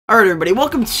Alright everybody,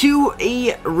 welcome to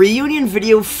a reunion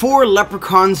video for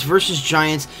Leprechauns versus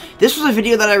Giants. This was a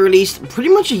video that I released pretty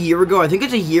much a year ago. I think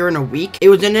it's a year and a week. It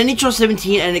was in NHL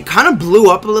 17 and it kind of blew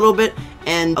up a little bit.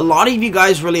 And a lot of you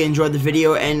guys really enjoyed the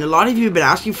video and a lot of you have been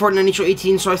asking for it in NHL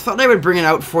 18. So I thought I would bring it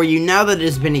out for you now that it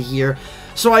has been a year.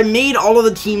 So I made all of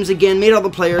the teams again, made all the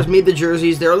players, made the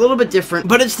jerseys. They're a little bit different,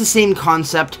 but it's the same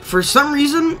concept. For some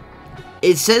reason,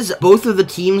 it says both of the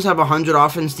teams have 100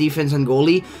 offense, defense, and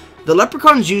goalie. The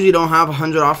Leprechauns usually don't have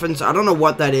 100 offense. I don't know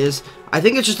what that is. I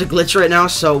think it's just a glitch right now,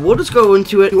 so we'll just go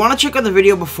into it. If you want to check out the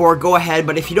video before, go ahead,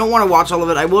 but if you don't want to watch all of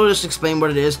it, I will just explain what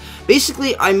it is.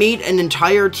 Basically, I made an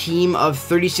entire team of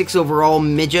 36 overall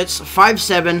midgets,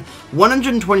 5'7",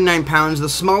 129 pounds, the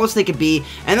smallest they could be,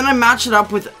 and then I matched it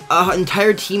up with an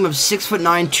entire team of 6'9",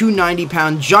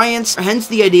 290-pound giants, hence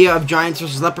the idea of Giants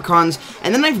versus Leprechauns,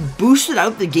 and then I've boosted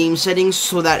out the game settings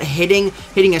so that hitting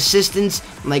assistance,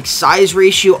 like size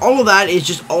ratio, all of that is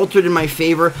just altered in my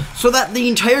favor, so that the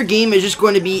entire game is just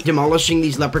going to be demolishing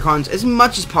these Leprechauns as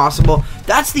much as possible.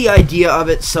 That's the idea of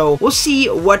it, so we'll see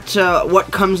what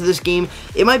comes of this game.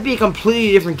 It might be a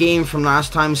completely different game from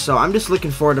last time, so I'm just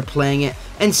looking forward to playing it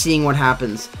and seeing what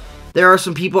happens. There are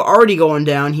some people already going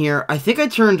down here. I think I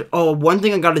turned, one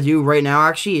thing I got to do right now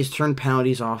actually is turn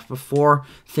penalties off before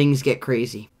things get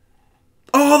crazy.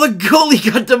 Oh, the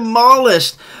goalie got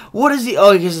demolished. What is he?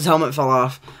 Oh, because his helmet fell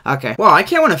off. Okay. Wow, I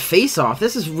can't win a face-off.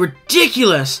 This is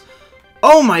ridiculous.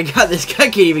 Oh my god, this guy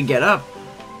can't even get up.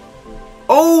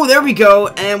 Oh, there we go.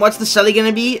 And what's the celly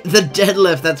gonna be? The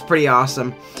deadlift. That's pretty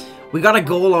awesome. We got a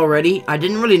goal already. I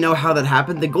didn't really know how that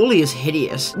happened. The goalie is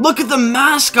hideous. Look at the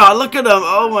mascot. Look at him.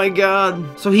 Oh my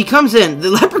god. So he comes in.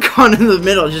 The leprechaun in the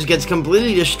middle just gets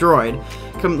completely destroyed,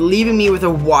 leaving me with a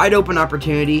wide open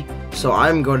opportunity. So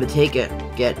I'm going to take it.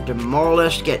 Get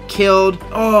demolished. Get killed.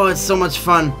 Oh, it's so much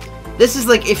fun. This is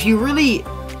like, if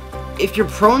you're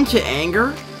prone to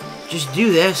anger, just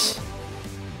do this.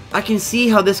 I can see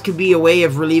how this could be a way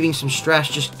of relieving some stress,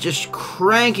 just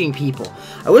cranking people.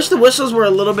 I wish the whistles were a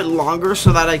little bit longer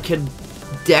so that I could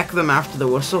deck them after the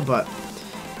whistle, but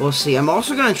we'll see. I'm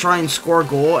also going to try and score a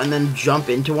goal and then jump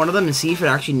into one of them and see if it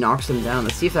actually knocks them down.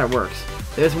 Let's see if that works.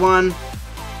 There's one.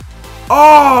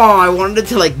 Oh, I wanted it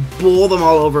to like bowl them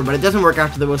all over, but it doesn't work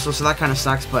after the whistle, so that kind of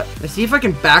sucks. But let's see if I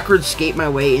can backwards skate my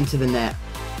way into the net.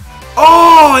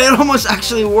 Oh, it almost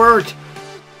actually worked.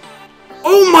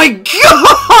 Oh my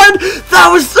god! That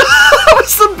was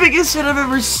the biggest hit I've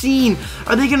ever seen.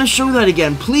 Are they going to show that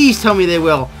again? Please tell me they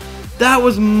will. That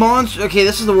was monster. Okay,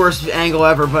 this is the worst angle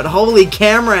ever, but holy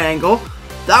camera angle.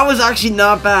 That was actually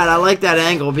not bad. I like that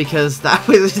angle because that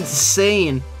was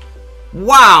insane.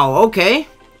 Wow, okay.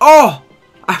 Oh!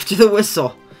 After the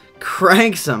whistle.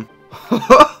 Cranks him.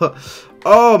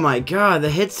 Oh my god, the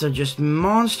hits are just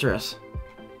monstrous.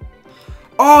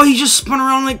 Oh, he just spun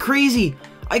around like crazy.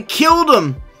 I killed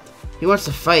him! He wants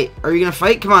to fight. Are you gonna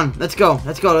fight? Come on, let's go.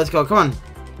 Let's go, let's go. Come on.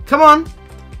 Come on!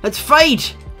 Let's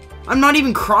fight! I'm not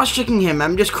even cross-checking him.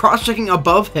 I'm just cross-checking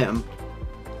above him.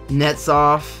 Net's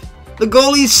off. The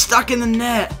goalie's stuck in the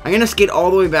net. I'm gonna skate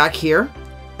all the way back here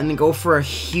and then go for a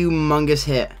humongous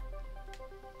hit.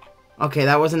 Okay,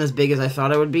 that wasn't as big as I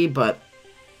thought it would be, but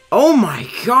oh my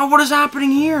god, what is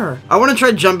happening here? I want to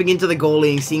try jumping into the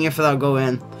goalie and seeing if that'll go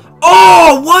in.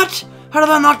 Oh, what? How did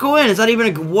that not go in? Is that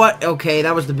even a... What? Okay,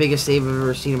 that was the biggest save I've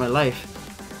ever seen in my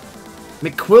life.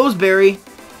 McQuillsbury.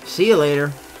 See you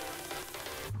later.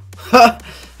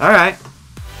 Alright.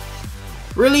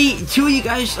 Really? Two of you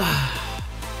guys...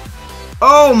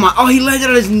 Oh my... Oh, he landed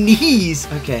on his knees.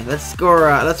 Okay, let's score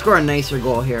a nicer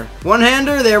goal here.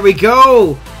 One-hander. There we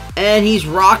go. And he's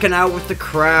rocking out with the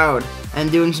crowd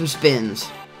and doing some spins.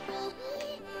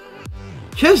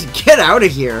 Just get out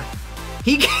of here.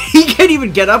 He can't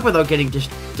even get up without getting just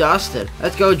dusted.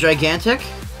 Let's go, Gigantic.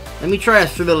 Let me try a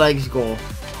through the legs goal.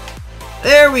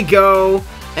 There we go.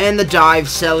 And the dive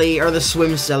celly, or the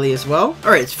swim celly as well.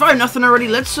 Alright, it's 5-0 already.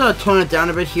 Let's tone it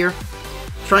down a bit here.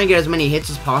 Try and get as many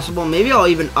hits as possible. Maybe I'll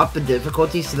even up the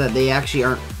difficulty so that they actually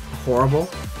aren't horrible.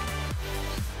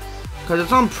 Because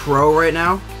it's on pro right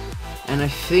now. And I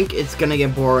think it's going to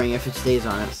get boring if it stays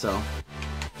on it, so.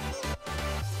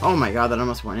 Oh my god, that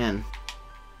almost went in.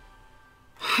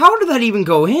 How did that even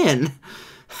go in?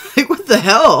 Like, what the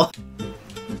hell?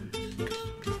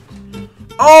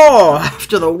 Oh,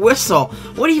 after the whistle.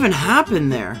 What even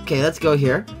happened there? Okay, let's go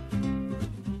here.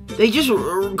 They just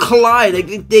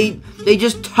collided. They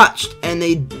just touched and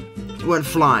they went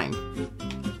flying.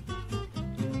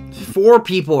 4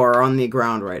 people are on the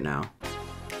ground right now.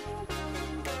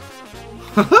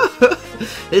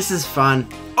 This is fun.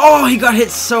 Oh, he got hit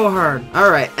so hard.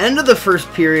 Alright, end of the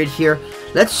first period here.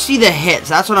 Let's see the hits.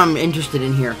 That's what I'm interested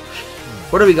in here.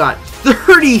 What do we got?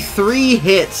 33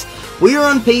 hits. We are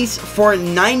on pace for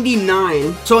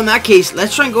 99. So in that case,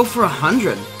 let's try and go for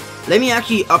 100. Let me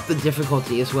actually up the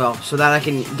difficulty as well, so that I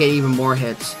can get even more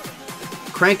hits.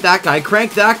 Crank that guy.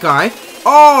 Crank that guy.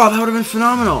 Oh, that would have been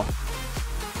phenomenal.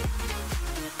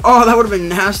 Oh, that would have been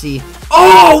nasty.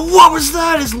 Oh, what was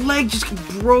that? His leg just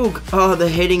broke. Oh, the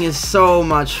hitting is so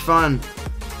much fun.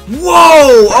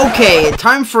 Whoa! Okay,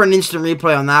 time for an instant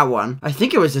replay on that one. I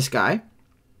think it was this guy.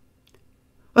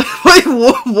 Wait,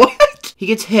 what? He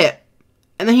gets hit.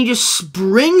 And then he just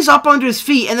springs up onto his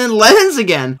feet and then lands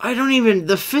again. I don't even...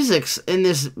 The physics in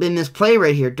this play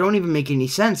right here don't even make any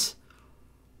sense.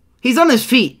 He's on his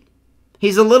feet.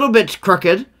 He's a little bit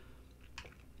crooked.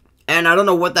 And I don't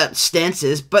know what that stance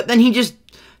is. But then he's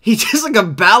just like a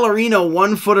ballerina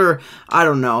one-footer. I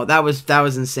don't know. That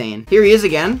was insane. Here he is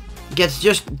again. Gets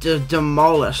just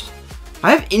demolished.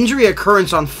 I have injury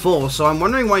occurrence on full, so I'm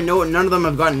wondering why none of them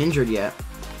have gotten injured yet.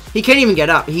 He can't even get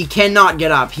up. He cannot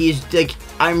get up. He's like,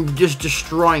 I'm just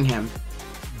destroying him.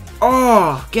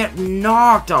 Oh, get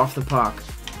knocked off the puck.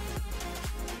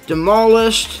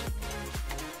 Demolished.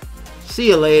 See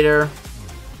you later.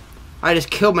 I just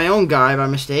killed my own guy by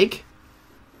mistake.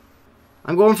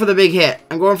 I'm going for the big hit.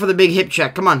 I'm going for the big hip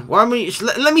check. Come on. Why am we,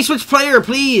 let me switch player,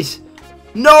 please.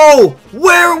 No!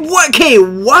 Where? What? Okay,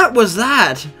 what was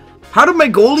that? How did my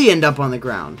goalie end up on the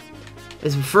ground?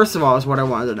 First of all, is what I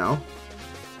wanted to know.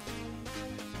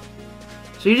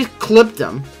 So you just clipped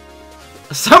him.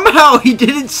 Somehow he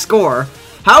didn't score.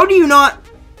 How do you not...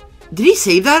 Did he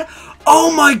save that?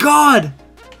 Oh my god!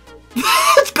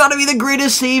 It's gotta be the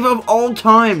greatest save of all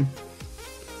time.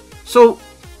 So,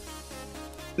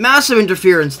 massive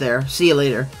interference there. See you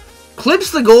later.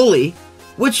 Clips the goalie,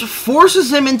 which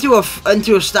forces him into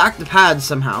a stack of pads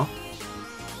somehow.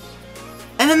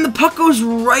 And then the puck goes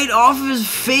right off of his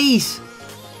face.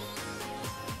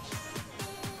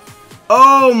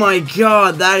 Oh my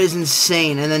god, that is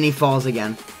insane. And then he falls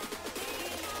again.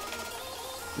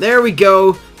 There we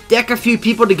go. Deck a few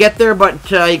people to get there, but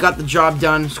he got the job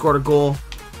done. Scored a goal.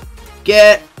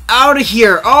 Get out of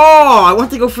here. Oh, I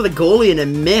went to go for the goalie and it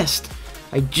missed.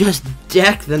 I just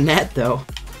decked the net, though.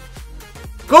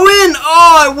 Go in!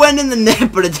 Oh, I went in the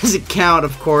net, but it doesn't count,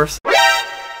 of course.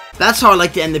 That's how I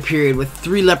like to end the period, with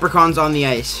 3 Leprechauns on the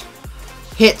ice.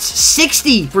 Hits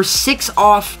 60 for 6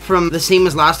 off from the same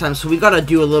as last time, so we gotta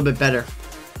do a little bit better.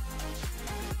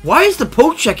 Why is the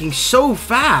poke checking so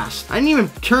fast? I didn't even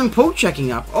turn poke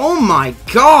checking up. Oh my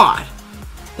god!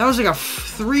 That was like a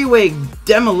 3-way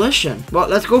demolition. Well,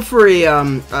 let's go for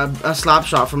a slap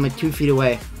shot from like 2 feet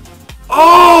away.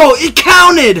 Oh, it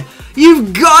counted!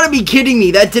 You've got to be kidding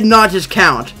me. That did not just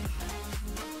count.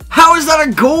 How is that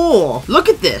a goal? Look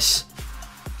at this.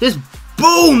 Just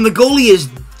boom. The goalie is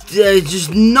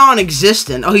just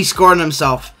non-existent. Oh, he scored on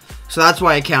himself. So that's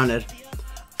why it counted.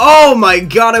 Oh my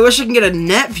god. I wish I can get a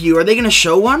net view. Are they going to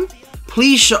show one?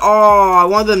 Please show. Oh, I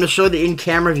wanted them to show the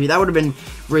in-camera view. That would have been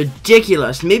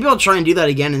ridiculous. Maybe I'll try and do that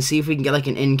again and see if we can get like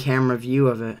an in-camera view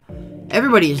of it.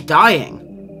 Everybody is dying.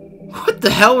 What the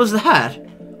hell was that?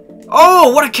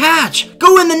 Oh, what a catch!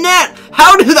 Go in the net!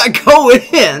 How did that go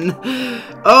in?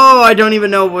 Oh, I don't even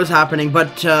know what was happening,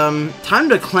 but time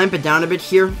to clamp it down a bit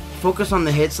here. Focus on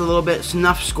the hits a little bit.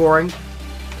 Snuff scoring.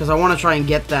 Because I want to try and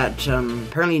get that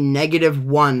apparently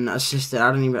 -1 assisted.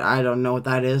 I don't know what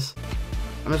that is.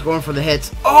 I'm just going for the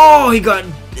hits. Oh, he got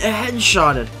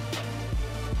headshotted.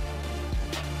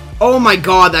 Oh my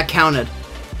god, that counted.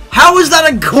 How is that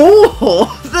a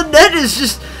goal? The net is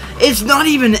just... It's not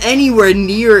even anywhere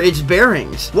near its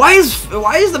bearings. Why is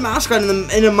the mascot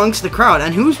in amongst the crowd?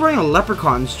 And who's wearing a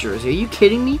Leprechauns jersey? Are you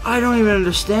kidding me? I don't even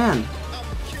understand.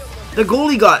 The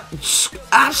goalie got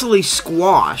absolutely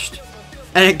squashed.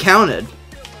 And it counted.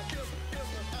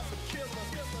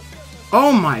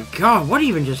 Oh my god, what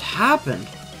even just happened?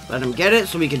 Let him get it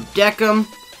so we can deck him.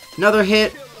 Another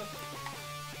hit.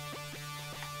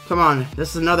 Come on,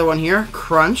 this is another one here.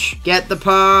 Crunch. Get the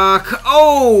puck.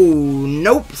 Oh,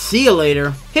 nope. See you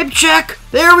later. Hip check.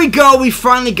 There we go. We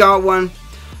finally got one.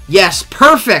 Yes,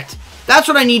 perfect. That's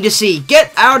what I need to see.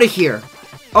 Get out of here.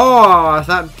 Oh,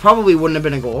 that probably wouldn't have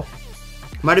been a goal.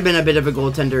 Might have been a bit of a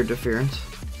goaltender interference.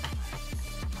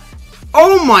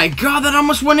 Oh my god, that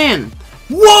almost went in.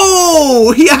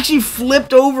 Whoa! He actually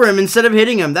flipped over him instead of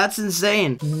hitting him. That's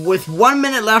insane. With 1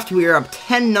 minute left, we are up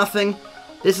 10-0.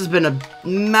 This has been a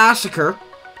massacre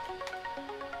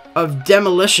of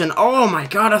demolition. Oh my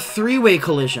god, a 3-way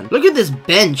collision. Look at this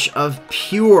bench of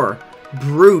pure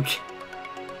brute.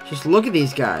 Just look at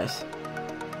these guys.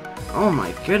 Oh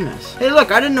my goodness. Hey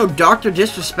look, I didn't know Dr.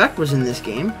 Disrespect was in this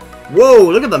game. Whoa,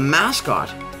 look at the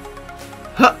mascot.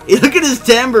 Huh, look at his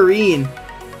tambourine.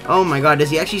 Oh my god, does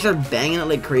he actually start banging it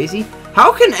like crazy?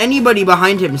 How can anybody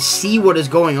behind him see what is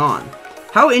going on?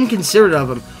 How inconsiderate of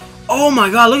him. Oh my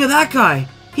god, look at that guy.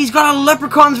 He's got a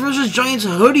Leprechauns versus Giants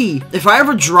hoodie. If I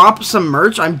ever drop some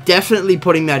merch, I'm definitely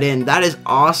putting that in. That is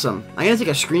awesome. I'm going to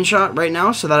take a screenshot right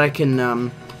now so that I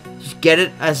can just get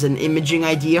it as an imaging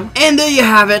idea. And there you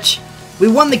have it. We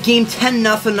won the game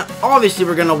 10-0. Obviously,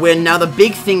 we're going to win. Now, the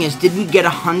big thing is, did we get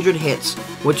 100 hits?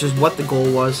 Which is what the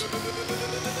goal was.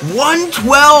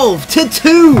 112 to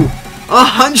 2.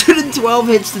 112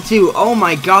 hits to 2. Oh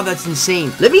my god, that's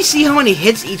insane. Let me see how many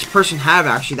hits each person have,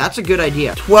 actually. That's a good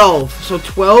idea. 12. So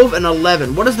 12 and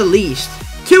 11. What is the least?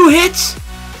 2 hits?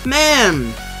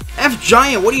 Man. F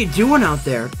Giant, what are you doing out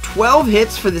there? 12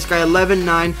 hits for this guy, 11,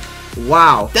 9.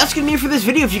 Wow. That's going to be it for this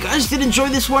video. If you guys did enjoy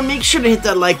this one, make sure to hit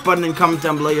that like button and comment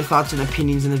down below your thoughts and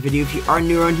opinions in the video. If you are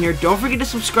new around here, don't forget to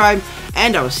subscribe,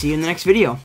 and I will see you in the next video.